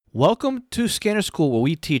Welcome to Scanner School, where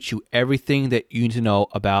we teach you everything that you need to know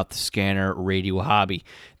about the scanner radio hobby.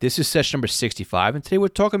 This is session number 65, and today we're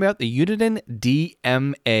talking about the Uniden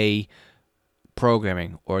DMA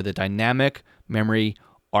programming, or the Dynamic Memory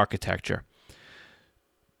Architecture.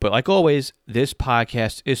 But like always, this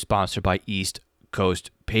podcast is sponsored by East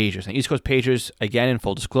Coast Pagers. And East Coast Pagers, again, in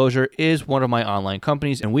full disclosure, is one of my online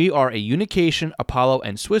companies, and we are a Unication, Apollo,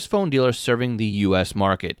 and Swiss phone dealer serving the U.S.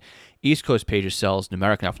 market. East Coast Pagers sells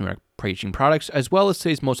numeric and alphanumeric paging products, as well as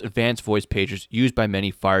today's most advanced voice pagers used by many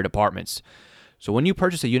fire departments. So when you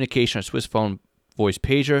purchase a Unication or Swiss phone voice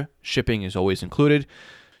pager, shipping is always included.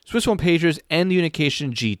 Swiss phone pagers and the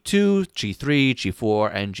Unication G2, G3,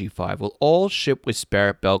 G4, and G5 will all ship with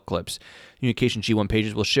spare belt clips. Unication G1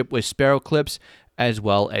 pagers will ship with spare clips, as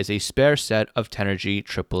well as a spare set of Tenergy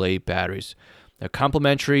AAA batteries. The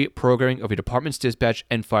complimentary programming of your department's dispatch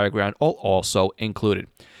and fireground are also included.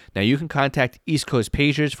 Now, you can contact East Coast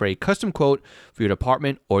Pagers for a custom quote for your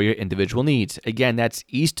department or your individual needs. Again, that's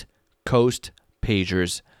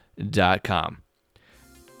eastcoastpagers.com.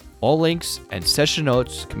 All links and session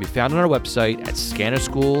notes can be found on our website at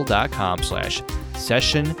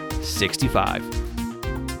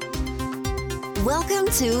scannerschool.com/session65. Welcome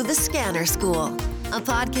to The Scanner School, a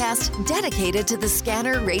podcast dedicated to the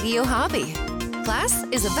scanner radio hobby. Class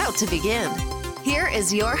is about to begin. Here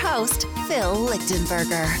is your host, Phil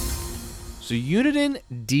Lichtenberger. So Uniden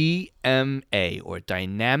DMA, or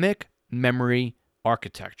Dynamic Memory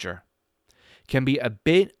Architecture, can be a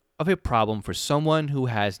bit of a problem for someone who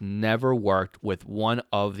has never worked with one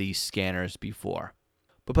of these scanners before.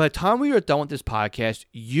 But by the time we are done with this podcast,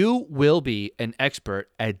 you will be an expert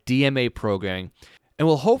at DMA programming and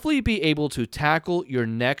will hopefully be able to tackle your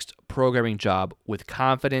next programming job with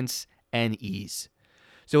confidence and ease.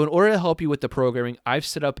 So in order to help you with the programming, I've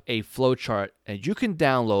set up a flowchart that you can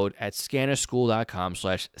download at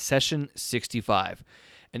scannerschool.com/session65.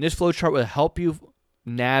 And this flowchart will help you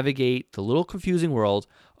navigate the little confusing world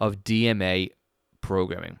of DMA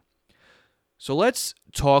programming. So let's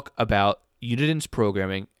talk about Uniden's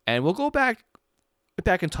programming, and we'll go back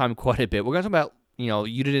in time quite a bit. We're going to talk about,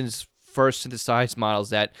 Uniden's first synthesized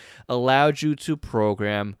models that allowed you to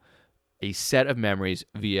program a set of memories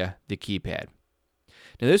via the keypad.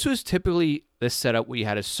 Now, this was typically the setup where you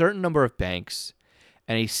had a certain number of banks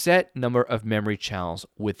and a set number of memory channels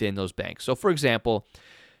within those banks. So, for example,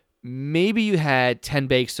 maybe you had 10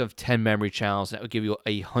 banks of 10 memory channels. That would give you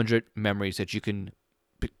 100 memories that you can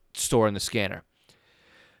store in the scanner.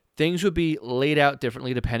 Things would be laid out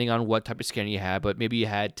differently depending on what type of scanner you had, but maybe you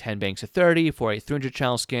had 10 banks of 30 for a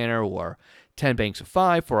 300-channel scanner, or 10 banks of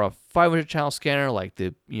 5 for a 500-channel scanner like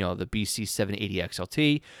the BC780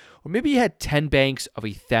 XLT, or maybe you had 10 banks of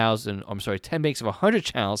 10 banks of 100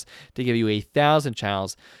 channels to give you 1,000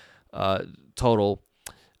 channels total,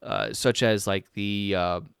 such as like the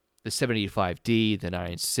 785D, the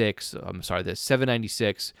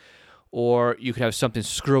 796, or you could have something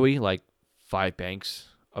screwy like 5 banks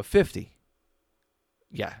of 50.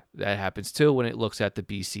 Yeah, that happens too when it looks at the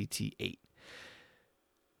BCT8.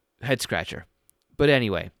 Head scratcher. But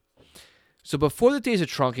anyway, so before the days of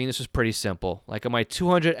trunking, this was pretty simple. Like on my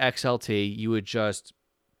 200 XLT, you would just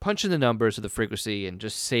punch in the numbers of the frequency and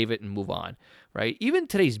just save it and move on, right? Even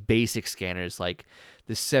today's basic scanners like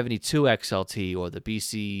the 72 XLT or the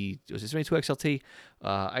BC, was it 72 XLT?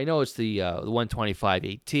 I know it's the 125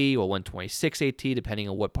 AT or 126 AT, depending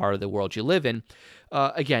on what part of the world you live in.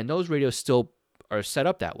 Again, those radios still are set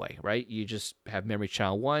up that way, right? You just have memory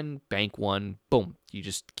channel 1, bank 1, boom. You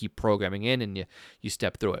just keep programming in and you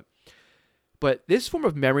step through it. But this form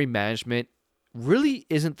of memory management really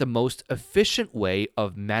isn't the most efficient way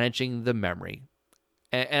of managing the memory.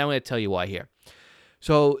 And I'm going to tell you why here.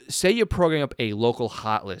 So say you're programming up a local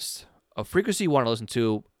hot list of frequency you want to listen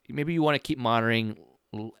to. Maybe you want to keep monitoring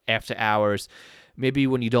after hours. Maybe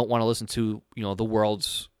when you don't want to listen to, the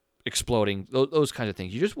world's exploding, those kinds of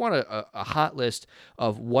things. You just want a hot list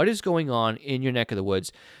of what is going on in your neck of the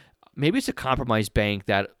woods. Maybe it's a compromised bank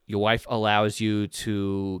that your wife allows you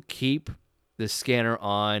to keep the scanner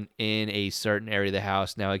on in a certain area of the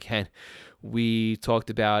house. Now, again, we talked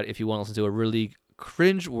about, if you want to listen to a really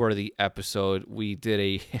cringe-worthy episode, I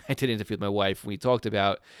did an interview with my wife. We talked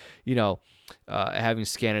about, having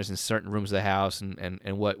scanners in certain rooms of the house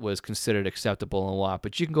and what was considered acceptable and what.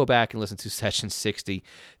 But you can go back and listen to session 60.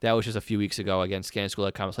 That was just a few weeks ago. Again,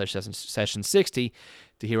 scannerschool.com/session 60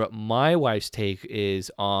 to hear what my wife's take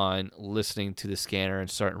is on listening to the scanner in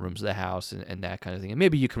certain rooms of the house and that kind of thing. And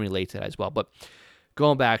maybe you can relate to that as well. But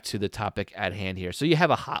going back to the topic at hand here. So you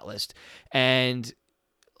have a hot list, and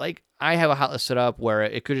like I have a hot list set up where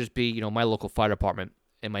it could just be, my local fire department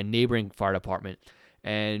and my neighboring fire department.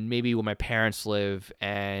 and maybe where my parents live,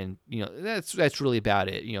 and that's really about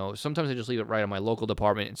it. Sometimes I just leave it right on my local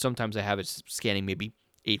department, and sometimes I have it scanning maybe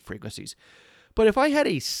 8 frequencies. But if I had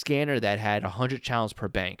a scanner that had 100 channels per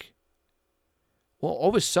bank, well, all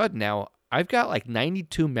of a sudden now I've got like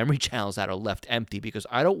 92 memory channels that are left empty because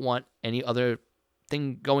I don't want any other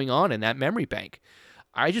thing going on in that memory bank.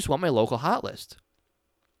 I just want my local hot list.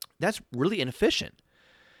 That's really inefficient.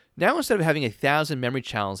 Now, instead of having 1,000 memory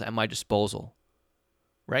channels at my disposal,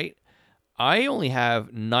 right, I only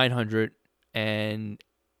have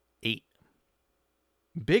 908.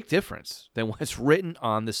 Big difference than what's written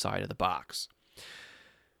on the side of the box.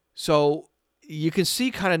 So you can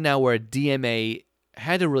see kind of now where DMA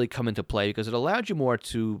had to really come into play, because it allowed you more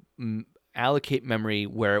to allocate memory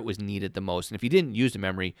where it was needed the most. And if you didn't use the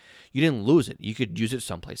memory, you didn't lose it. You could use it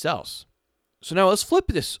someplace else. So now let's flip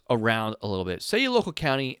this around a little bit. Say your local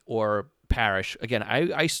county or parish. Again,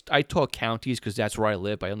 I talk counties because that's where I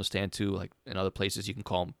live. But I understand too, like in other places, you can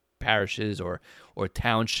call them parishes or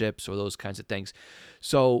townships or those kinds of things.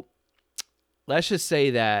 So let's just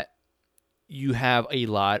say that you have a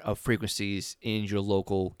lot of frequencies in your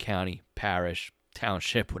local county, parish,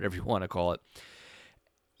 township, whatever you want to call it.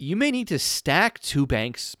 You may need to stack 2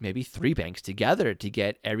 banks, maybe 3 banks together to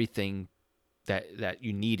get everything that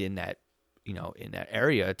you need in that in that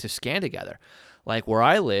area to scan together. Like where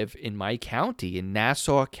I live in my county, in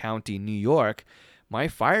Nassau County, New York, my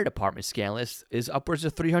fire department scan list is upwards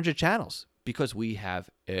of 300 channels, because we have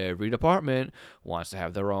every department wants to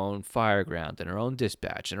have their own fire ground and their own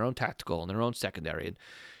dispatch and their own tactical and their own secondary. And,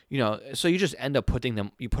 so you just end up put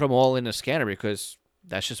them all in a scanner because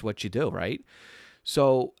that's just what you do, right?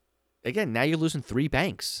 So again, now you're losing 3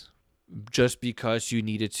 banks just because you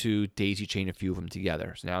needed to daisy chain a few of them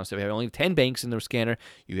together. So now instead of having only 10 banks in the scanner,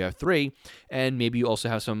 you have 3, and maybe you also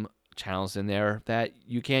have some channels in there that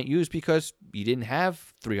you can't use because you didn't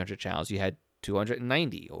have 300 channels. You had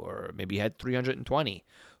 290, or maybe you had 320.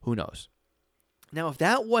 Who knows? Now, if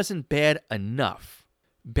that wasn't bad enough,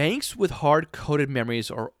 banks with hard-coded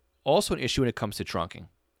memories are also an issue when it comes to trunking,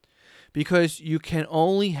 because you can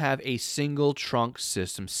only have a single trunk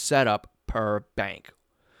system set up per bank,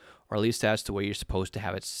 or at least that's the way you're supposed to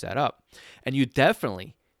have it set up. And you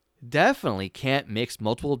definitely can't mix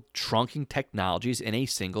multiple trunking technologies in a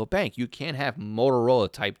single bank. You can't have Motorola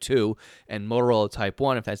Type 2 and Motorola Type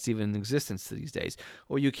 1, if that's even in existence these days.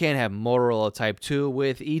 Or you can't have Motorola Type 2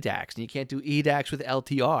 with EDAX, and you can't do EDAX with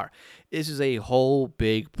LTR. This is a whole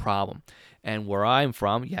big problem. And where I'm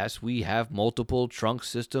from, yes, we have multiple trunk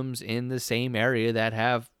systems in the same area that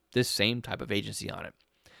have this same type of agency on it.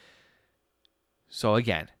 So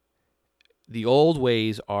again, the old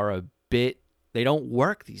ways are they don't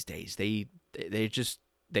work these days. They've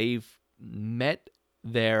met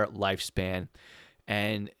their lifespan.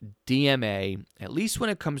 And DMA, at least when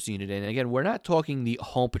it comes to Uniden, and again, we're not talking the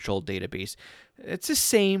Home Patrol database. It's the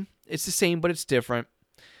same, but it's different.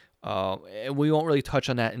 And we won't really touch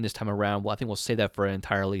on that in this time around. Well, I think we'll save that for an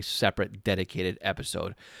entirely separate, dedicated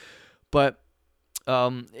episode. But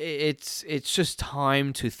it's just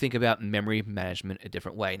time to think about memory management a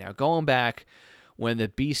different way. Now, going back when the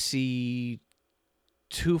BC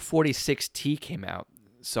 246T came out,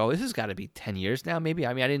 so this has got to be 10 years now, maybe.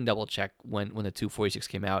 I mean, I didn't double check when the 246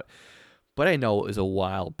 came out, but I know it was a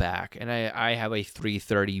while back. And I have a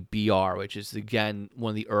 330BR, which is, again,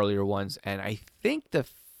 one of the earlier ones. And I think the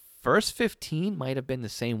first 15 might have been the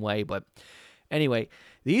same way. But anyway,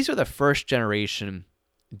 these are the first generation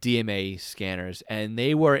DMA scanners, and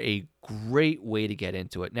they were a great way to get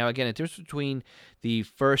into it. Now, again, the difference between the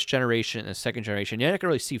first generation and the second generation, you're not going to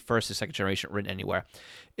really see first and second generation written anywhere.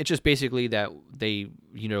 It's just basically that you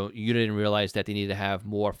didn't realize that they needed to have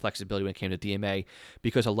more flexibility when it came to DMA,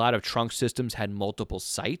 because a lot of trunk systems had multiple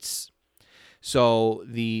sites. So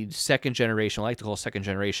the second generation, I like to call second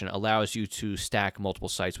generation, allows you to stack multiple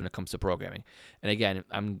sites when it comes to programming. And again,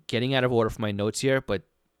 I'm getting out of order for my notes here, but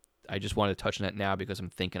I just wanted to touch on that now because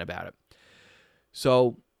I'm thinking about it.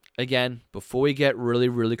 So again, before we get really,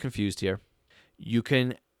 really confused here, you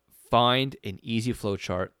can find an easy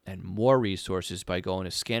flowchart and more resources by going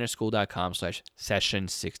to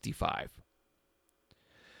scannerschool.com/session65.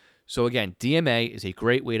 So again, DMA is a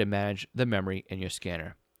great way to manage the memory in your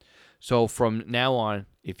scanner. So from now on,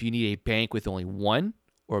 if you need a bank with only 1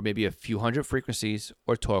 or maybe a few hundred frequencies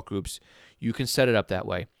or talk groups, you can set it up that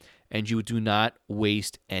way. And you do not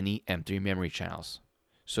waste any empty memory channels.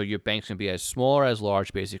 So your banks can be as small or as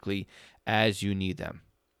large, basically, as you need them.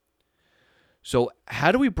 So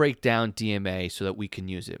how do we break down DMA so that we can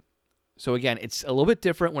use it? So again, it's a little bit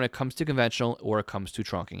different when it comes to conventional or it comes to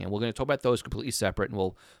trunking. And we're going to talk about those completely separate, and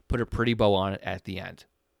we'll put a pretty bow on it at the end.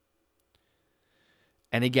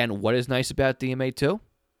 And again, what is nice about DMA2?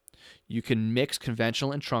 You can mix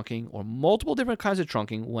conventional and trunking or multiple different kinds of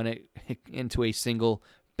trunking when it into a single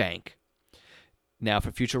bank. Now,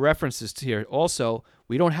 for future references here, also,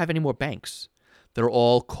 we don't have any more banks. They're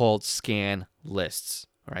all called scan lists.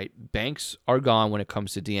 All right, banks are gone when it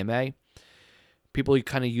comes to DMA. People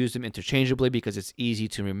kind of use them interchangeably because it's easy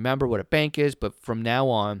to remember what a bank is, but from now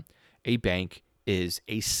on, a bank is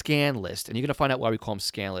a scan list. And you're going to find out why we call them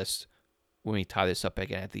scan lists when we tie this up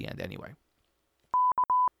again at the end anyway.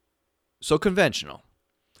 So conventional.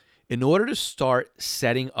 In order to start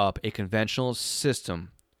setting up a conventional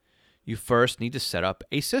system, you first need to set up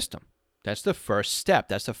a system. That's the first step.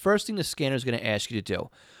 That's the first thing the scanner is going to ask you to do.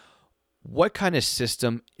 What kind of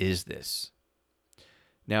system is this?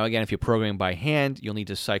 Now, again, if you're programming by hand, you'll need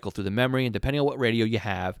to cycle through the memory, and depending on what radio you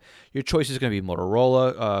have, your choice is going to be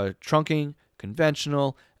Motorola trunking,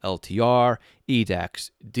 conventional, LTR,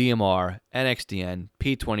 EDAX, DMR, NXDN,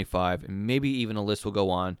 P25, and maybe even a list will go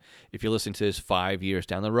on if you're listening to this 5 years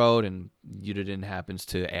down the road and Uniden happens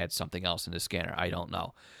to add something else in the scanner. I don't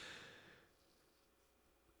know.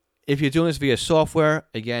 If you're doing this via software,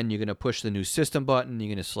 again, you're going to push the new system button. You're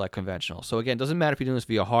going to select conventional. So again, it doesn't matter if you're doing this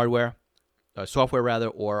via software rather,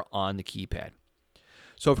 or on the keypad.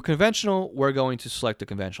 So for conventional, we're going to select the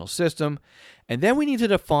conventional system, and then we need to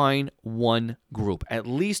define one group, at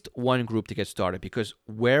least one group to get started, because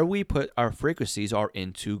where we put our frequencies are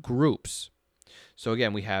into groups. So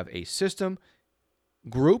again, we have a system,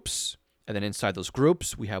 groups, and then inside those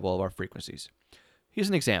groups, we have all of our frequencies. Here's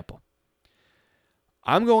an example.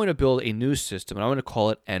 I'm going to build a new system, and I'm going to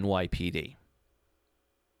call it NYPD.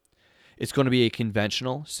 It's going to be a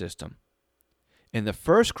conventional system. In the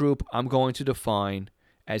first group, I'm going to define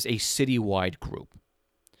as a citywide group.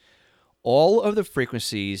 All of the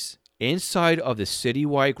frequencies inside of the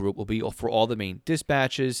citywide group will be for all the main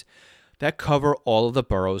dispatches that cover all of the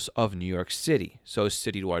boroughs of New York City. So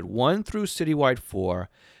citywide 1 through citywide 4,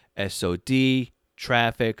 SOD,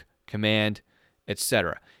 traffic, command,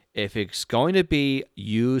 etc. If it's going to be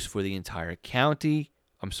used for the entire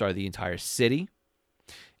the entire city,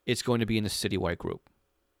 it's going to be in the citywide group.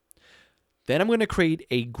 Then I'm going to create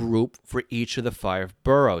a group for each of the 5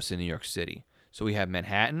 boroughs in New York City. So we have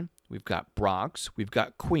Manhattan, we've got Bronx, we've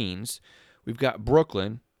got Queens, we've got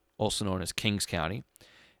Brooklyn, also known as Kings County,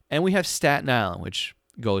 and we have Staten Island, which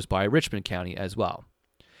goes by Richmond County as well.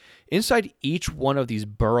 Inside each one of these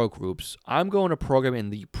borough groups, I'm going to program in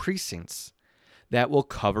the precincts that will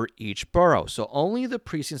cover each borough. So only the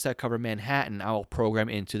precincts that cover Manhattan, I will program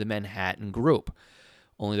into the Manhattan group.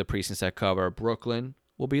 Only the precincts that cover Brooklyn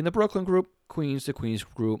will be in the Brooklyn group, Queens, the Queens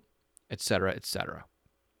group, etc., etc.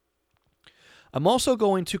 I'm also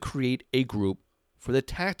going to create a group for the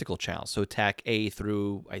tactical channels. So TAC A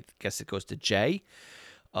through, I guess it goes to J.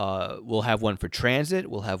 We'll have one for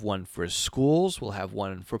transit. We'll have one for schools. We'll have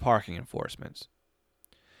one for parking enforcements.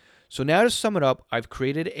 So now to sum it up, I've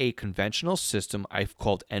created a conventional system I've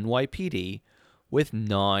called NYPD with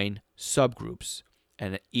 9 subgroups.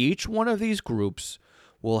 And each one of these groups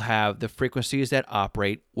will have the frequencies that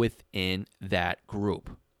operate within that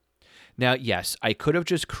group. Now, yes, I could have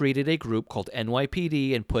just created a group called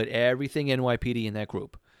NYPD and put everything NYPD in that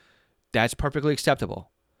group. That's perfectly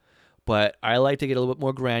acceptable. But I like to get a little bit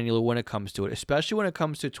more granular when it comes to it, especially when it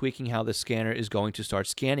comes to tweaking how the scanner is going to start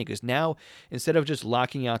scanning. Because now, instead of just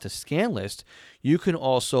locking out the scan list, you can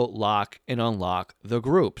also lock and unlock the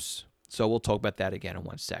groups. So we'll talk about that again in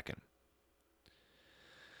 1 second.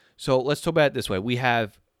 So let's talk about it this way. We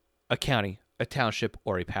have a county, a township,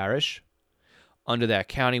 or a parish. Under that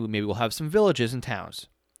county, maybe we'll have some villages and towns.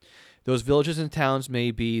 Those villages and towns may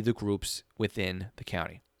be the groups within the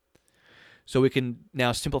county. So we can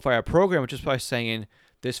now simplify our program just by saying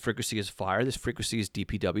this frequency is fire, this frequency is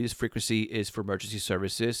DPW, this frequency is for emergency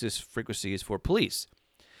services, this frequency is for police.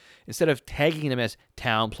 Instead of tagging them as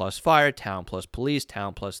town plus fire, town plus police,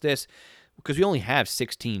 town plus this, because we only have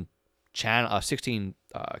 16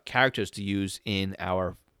 characters to use in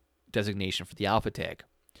our designation for the alpha tag.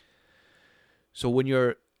 So when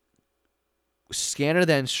your scanner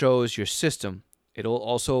then shows your system, it'll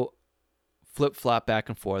also flip-flop back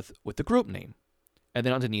and forth with the group name. And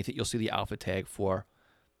then underneath it, you'll see the alpha tag for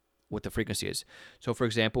what the frequency is. So for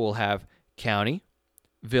example, we'll have county,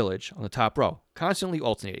 village on the top row, constantly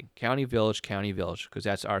alternating. County, village, because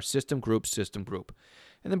that's our system group.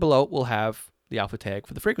 And then below, we'll have the alpha tag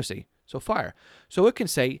for the frequency. So fire. So it can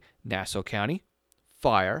say Nassau County,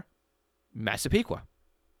 fire, Massapequa.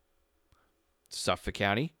 Suffolk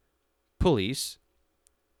County, police,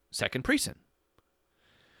 2nd precinct.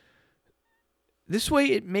 This way,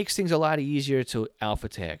 it makes things a lot easier to alpha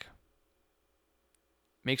tag.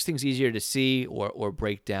 Makes things easier to see or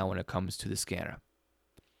break down when it comes to the scanner.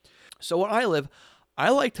 So where I live, I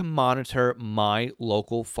like to monitor my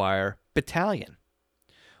local fire battalion.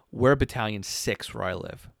 We're Battalion 6 where I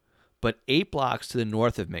live, but 8 blocks to the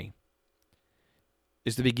north of me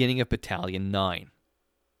is the beginning of Battalion 9.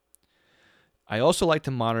 I also like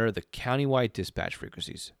to monitor the countywide dispatch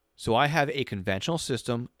frequencies. So I have a conventional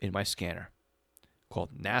system in my scanner called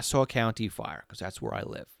Nassau County Fire, because that's where I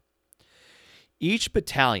live. Each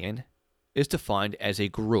battalion is defined as a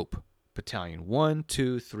group. Battalion 1,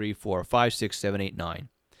 2, 3, 4, 5, 6, 7, 8, 9,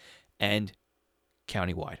 and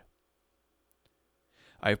countywide.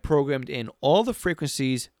 I've programmed in all the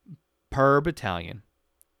frequencies per battalion,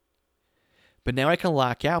 but now I can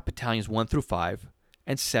lock out battalions 1 through 5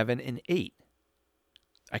 and 7 and 8.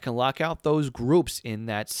 I can lock out those groups in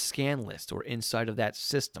that scan list or inside of that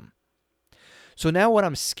system. So now when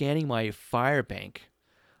I'm scanning my fire bank,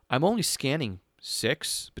 I'm only scanning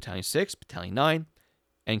Battalion 6, Battalion 9,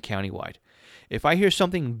 and countywide. If I hear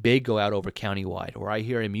something big go out over countywide, or I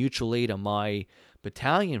hear a mutual aid on my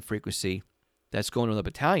battalion frequency that's going to the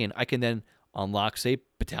battalion, I can then unlock, say,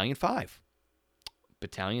 Battalion 5,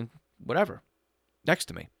 Battalion whatever, next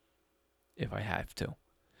to me, if I have to.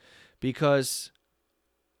 Because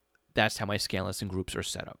that's how my scan lists and groups are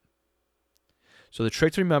set up. So the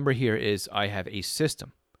trick to remember here is I have a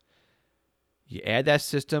system. You add that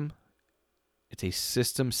system. It's a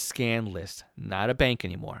system scan list, not a bank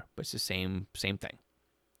anymore, but it's the same thing.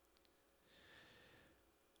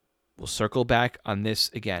 We'll circle back on this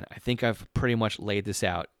again. I think I've pretty much laid this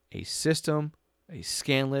out. A system, a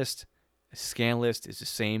scan list. A scan list is the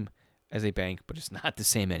same as a bank, but it's not the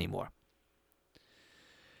same anymore.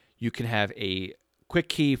 You can have a quick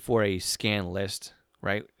key for a scan list,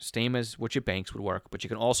 right? Same as what your banks would work, but you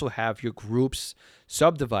can also have your groups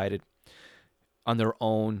subdivided on their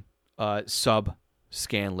own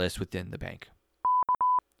sub-scan list within the bank.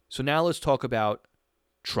 So now let's talk about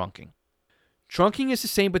trunking. Trunking is the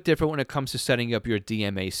same but different when it comes to setting up your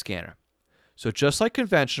DMA scanner. So just like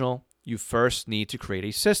conventional, you first need to create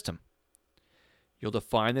a system. You'll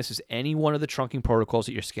define this as any one of the trunking protocols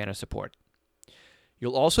that your scanner supports.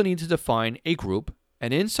 You'll also need to define a group,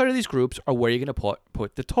 and inside of these groups are where you're going to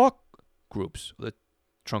put the talk groups, the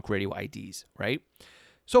trunk radio IDs, right?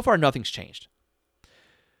 So far, nothing's changed.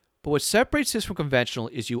 But what separates this from conventional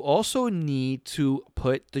is you also need to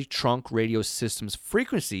put the trunk radio system's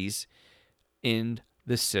frequencies in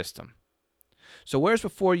the system. So whereas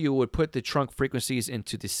before you would put the trunk frequencies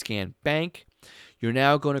into the scan bank, you're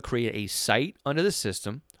now going to create a site under the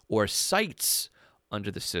system or sites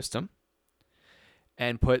under the system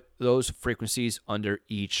and put those frequencies under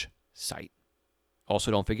each site.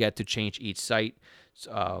 Also, don't forget to change each site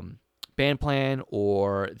band plan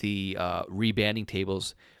or the rebanding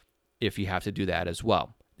tables if you have to do that as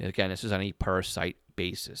well. And again, this is on a per site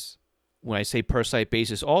basis. When I say per site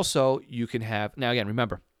basis, also, you can have, now again,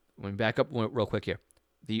 remember, let me back up real quick here.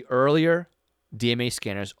 The earlier DMA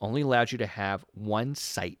scanners only allowed you to have one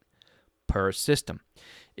site per system.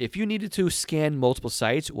 If you needed to scan multiple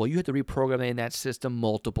sites, well, you had to reprogram in that system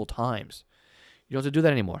multiple times. You don't have to do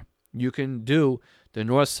that anymore. You can do the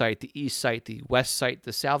north site, the east site, the west site,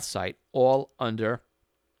 the south site, all under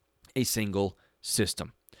a single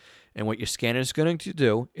system. And what your scanner is going to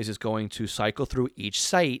do is it's going to cycle through each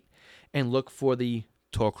site and look for the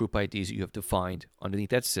talk group IDs that you have defined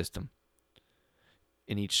underneath that system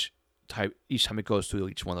in each time it goes through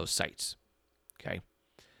each one of those sites. Okay?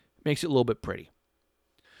 Makes it a little bit pretty.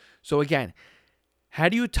 So again, how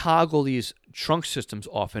do you toggle these trunk systems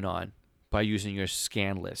off and on by using your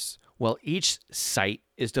scan lists? Well, each site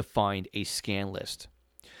is defined a scan list.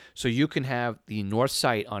 So you can have the north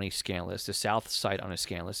site on a scan list, the south site on a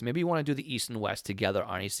scan list. Maybe you want to do the east and west together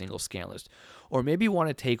on a single scan list. Or maybe you want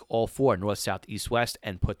to take all four, north, south, east, west,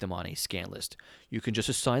 and put them on a scan list. You can just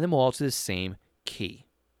assign them all to the same key.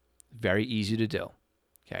 Very easy to do.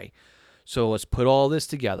 Okay, so let's put all this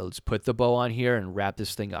together. Let's put the bow on here and wrap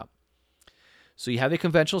this thing up. So you have a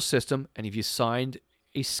conventional system, and if you assigned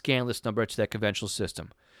a scan list number to that conventional system,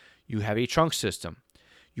 you have a trunk system.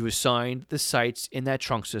 You assigned the sites in that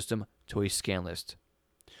trunk system to a scan list.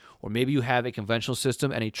 Or maybe you have a conventional system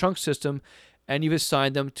and a trunk system, and you've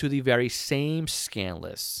assigned them to the very same scan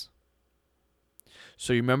lists.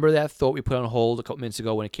 So you remember that thought we put on hold a couple minutes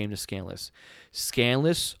ago when it came to scan lists. Scan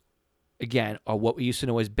lists, again, are what we used to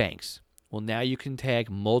know as banks. Well, now you can tag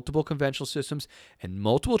multiple conventional systems and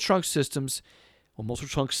multiple trunk systems, or multiple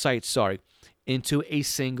trunk sites, into a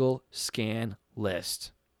single scan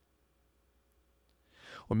list.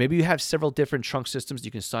 Or maybe you have several different trunk systems.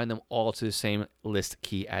 You can assign them all to the same list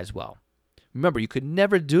key as well. Remember, you could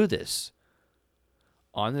never do this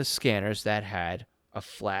on the scanners that had a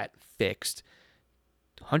flat, fixed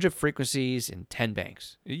 100 frequencies and 10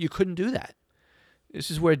 banks. You couldn't do that. This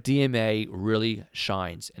is where DMA really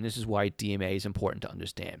shines, and this is why DMA is important to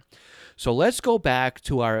understand. So let's go back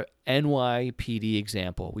to our NYPD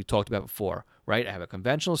example we talked about before, right? I have a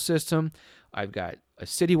conventional system. I've got a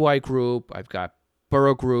citywide group. I've got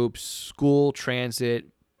borough groups, school, transit,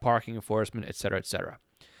 parking enforcement, et cetera, et cetera.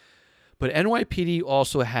 But NYPD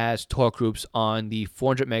also has talk groups on the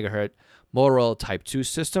 400 megahertz Motorola Type 2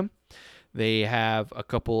 system. They have a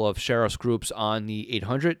couple of sheriff's groups on the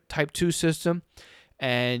 800 Type 2 system.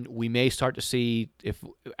 And we may start to see, if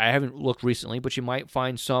I haven't looked recently, but you might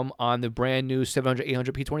find some on the brand new 700,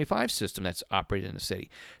 800 P25 system that's operated in the city.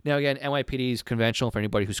 Now, again, NYPD is conventional for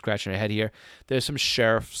anybody who's scratching their head here. There's some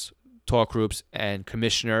sheriff's talk groups and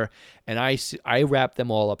commissioner, and I wrap them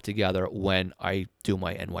all up together when I do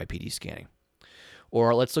my NYPD scanning.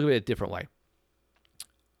 Or let's look at it a different way.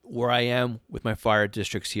 Where I am with my fire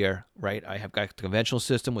districts here, right? I have got the conventional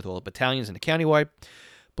system with all the battalions and the countywide.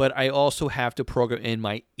 But I also have to program in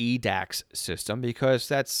my EDAX system because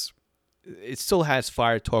it still has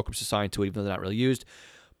fire talk groups assigned to it, even though they're not really used.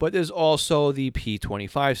 But there's also the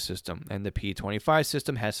P25 system, and the P25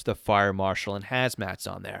 system has the fire marshal and hazmats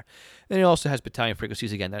on there. And it also has battalion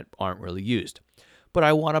frequencies, again, that aren't really used. But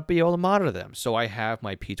I want to be able to monitor them. So I have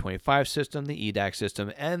my P25 system, the EDAX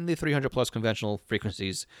system, and the 300 plus conventional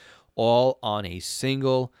frequencies all on a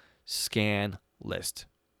single scan list.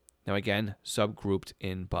 Now, again, subgrouped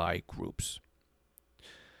in by groups.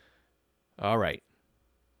 All right.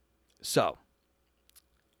 So,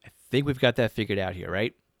 I think we've got that figured out here,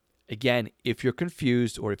 right? Again, if you're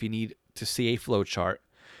confused or if you need to see a flow chart,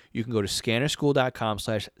 you can go to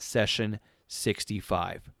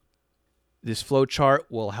scannerschool.com/session65. This flow chart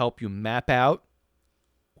will help you map out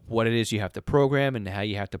what it is you have to program and how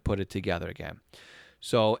you have to put it together again.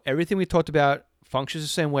 So, everything we talked about functions the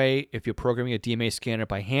same way if you're programming a DMA scanner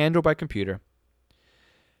by hand or by computer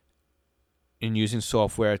and using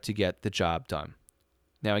software to get the job done.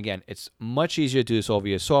 Now, again, it's much easier to do this all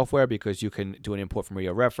via software because you can do an import from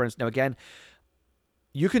radio reference. Now, again,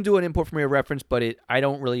 you can do an import from radio reference, but I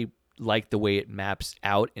don't really like the way it maps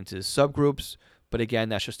out into the subgroups. But again,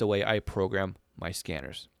 that's just the way I program my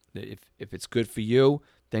scanners. If it's good for you,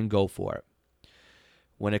 then go for it.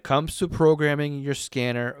 When it comes to programming your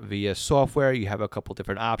scanner via software, you have a couple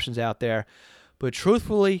different options out there. But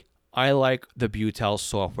truthfully, I like the Butel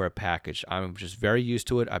software package. I'm just very used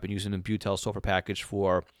to it. I've been using the Butel software package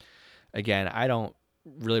for, again, I don't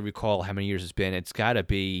really recall how many years it's been. It's got to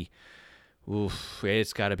be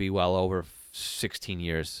well over 16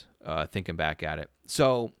 years thinking back at it.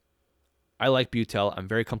 So I like Butel. I'm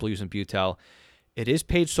very comfortable using Butel. It is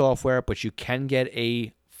paid software, but you can get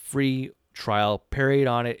a free trial period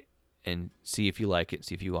on it and see if you like it,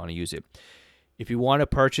 see if you want to use it. If you want to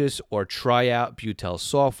purchase or try out Butel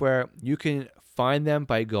software, you can find them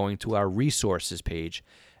by going to our resources page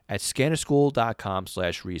at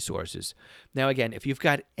scannerschool.com/resources. Now, again, if you've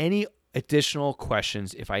got any additional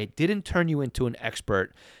questions, if I didn't turn you into an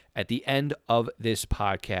expert at the end of this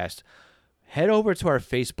podcast, head over to our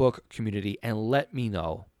Facebook community and let me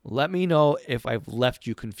know. Let me know if I've left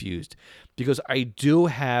you confused, because I do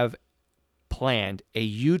have planned a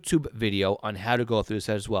YouTube video on how to go through this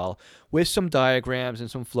as well, with some diagrams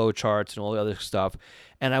and some flow charts and all the other stuff.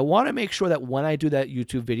 And I want to make sure that when I do that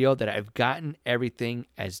YouTube video that I've gotten everything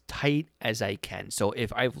as tight as I can. So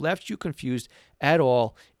if I've left you confused at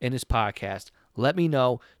all in this podcast, let me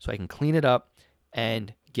know so I can clean it up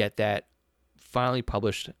and get that finally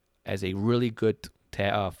published as a really good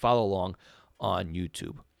follow along on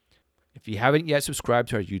YouTube. If you haven't yet subscribed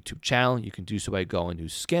to our YouTube channel, you can do so by going to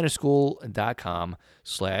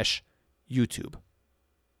scannerschool.com/YouTube.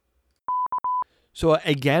 So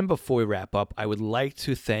again, before we wrap up, I would like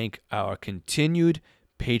to thank our continued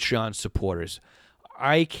Patreon supporters.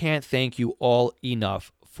 I can't thank you all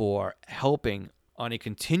enough for helping on a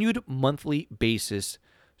continued monthly basis,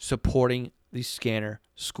 supporting the Scanner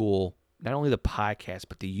School, not only the podcast,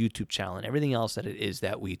 but the YouTube channel and everything else that it is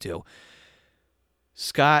that we do.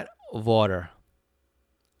 Scott Vaughter,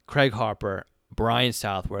 Craig Harper, Brian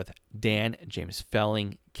Southworth, Dan James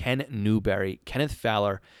Felling, Ken Newberry, Kenneth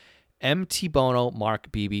Fowler, M.T. Bono,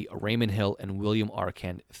 Mark Beebe, Raymond Hill, and William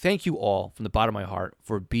Arkand. Thank you all from the bottom of my heart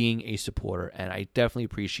for being a supporter, and I definitely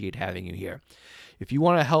appreciate having you here. If you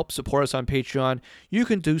want to help support us on Patreon, you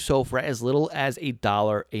can do so for as little as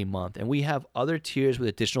 $1 a month. And we have other tiers with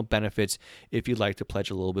additional benefits if you'd like to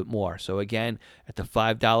pledge a little bit more. So again, at the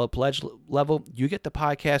 $5 pledge level, you get the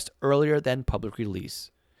podcast earlier than public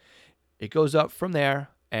release. It goes up from there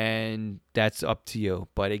and that's up to you.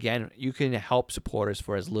 But again, you can help supporters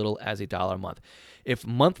for as little as $1 a month. If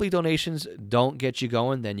monthly donations don't get you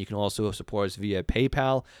going, then you can also support us via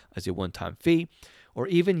PayPal as a one-time fee, or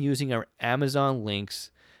even using our Amazon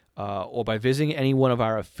links, or by visiting any one of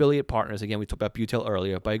our affiliate partners. Again, we talked about Butel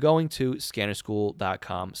earlier, by going to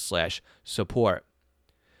scannerschool.com/support.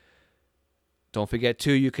 Don't forget,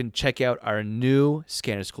 too, you can check out our new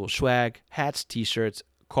Scanner School swag, hats, t-shirts,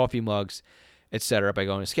 coffee mugs, etc. by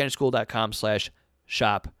going to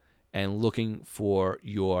scannerschool.com/shop and looking for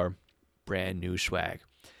your brand new swag.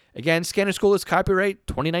 Again, Scanner School is copyright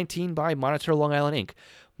 2019 by Monitor Long Island Inc.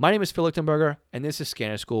 My name is Phil Lichtenberger, and this is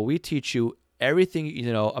Scanner School. We teach you everything you need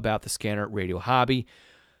to know about the scanner radio hobby.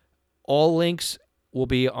 All links will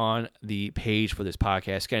be on the page for this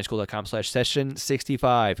podcast,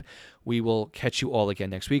 scannerschool.com/session65. We will catch you all again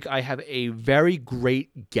next week. I have a very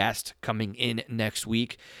great guest coming in next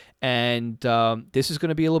week, and this is going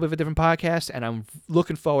to be a little bit of a different podcast, and I'm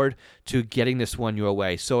looking forward to getting this one your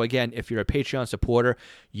way. So again, if you're a Patreon supporter,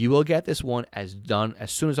 you will get this one as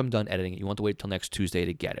soon as I'm done editing it. You won't have to wait till next Tuesday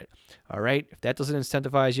to get it. All right? If that doesn't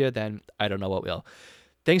incentivize you, then I don't know what will.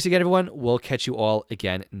 Thanks again, everyone. We'll catch you all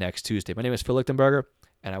again next Tuesday. My name is Phil Lichtenberger,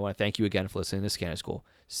 and I want to thank you again for listening to Scanner School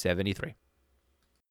 73.